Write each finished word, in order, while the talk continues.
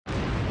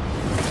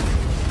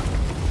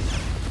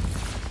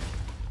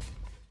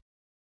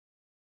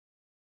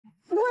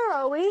Where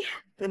are we?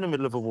 In the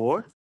middle of a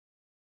war.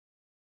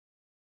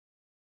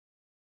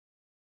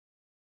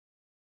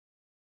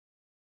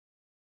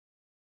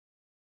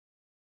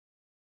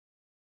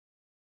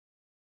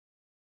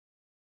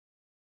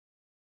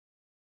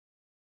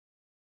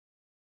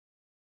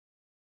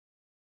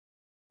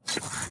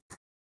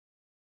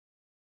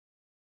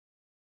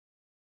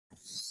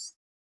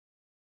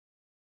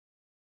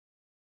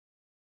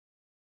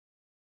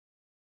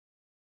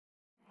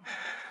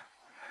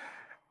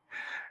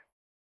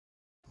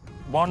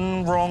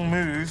 One wrong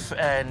move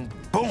and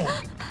boom!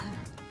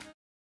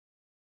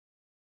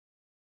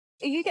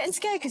 Are you getting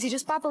scared because you're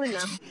just babbling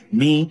now?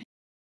 Me?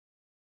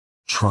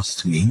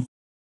 Trust me.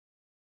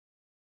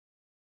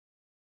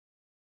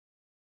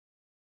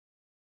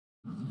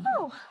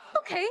 Oh,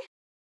 okay.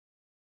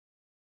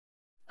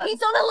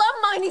 He's on a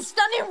landmine. He's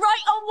standing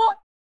right on what?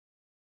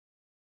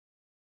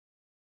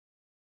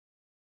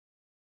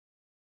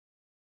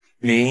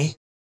 Me?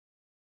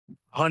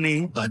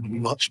 Honey, A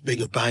much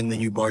bigger bang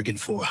than you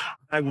bargained for.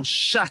 I will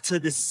shatter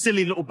this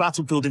silly little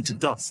battlefield into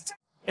dust.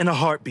 In a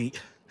heartbeat.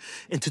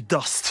 Into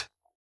dust.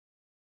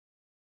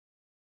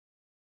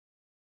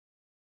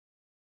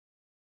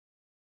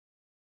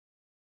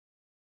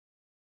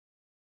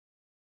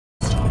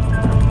 Have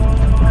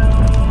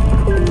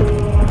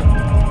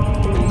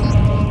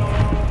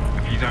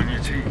you done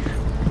your teeth?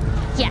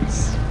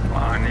 Yes. Well,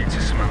 I need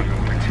to smell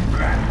your witty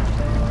breath.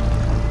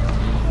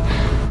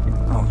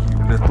 Oh, you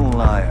little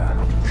liar.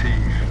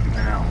 Teeth,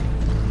 now.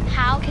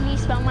 How can you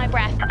smell my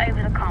breath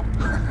over the comm?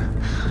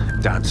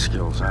 Dad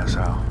skills, that's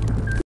how.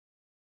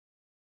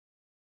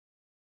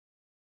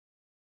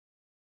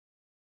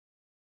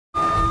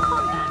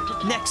 Combat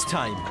detected. Next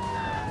time.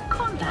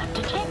 Combat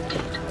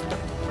detected.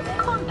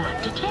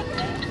 Combat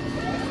detected.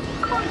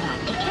 Combat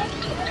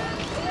detected.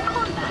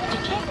 Combat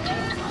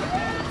detected.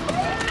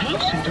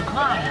 Patient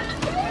acquired.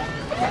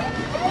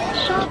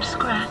 Sharp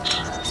scratch.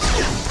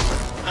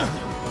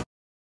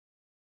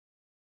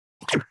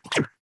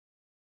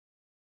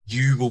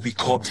 You will be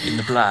caught in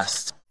the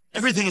blast.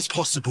 Everything is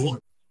possible.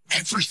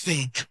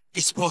 Everything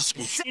is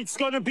possible. It's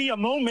gonna be a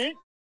moment.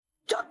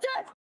 Doctor!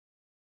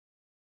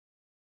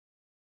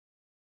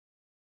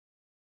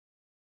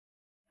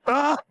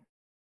 Ah!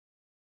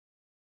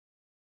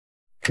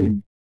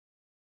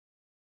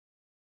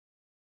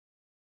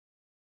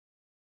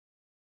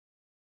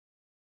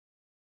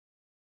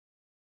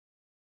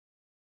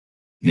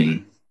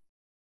 Me.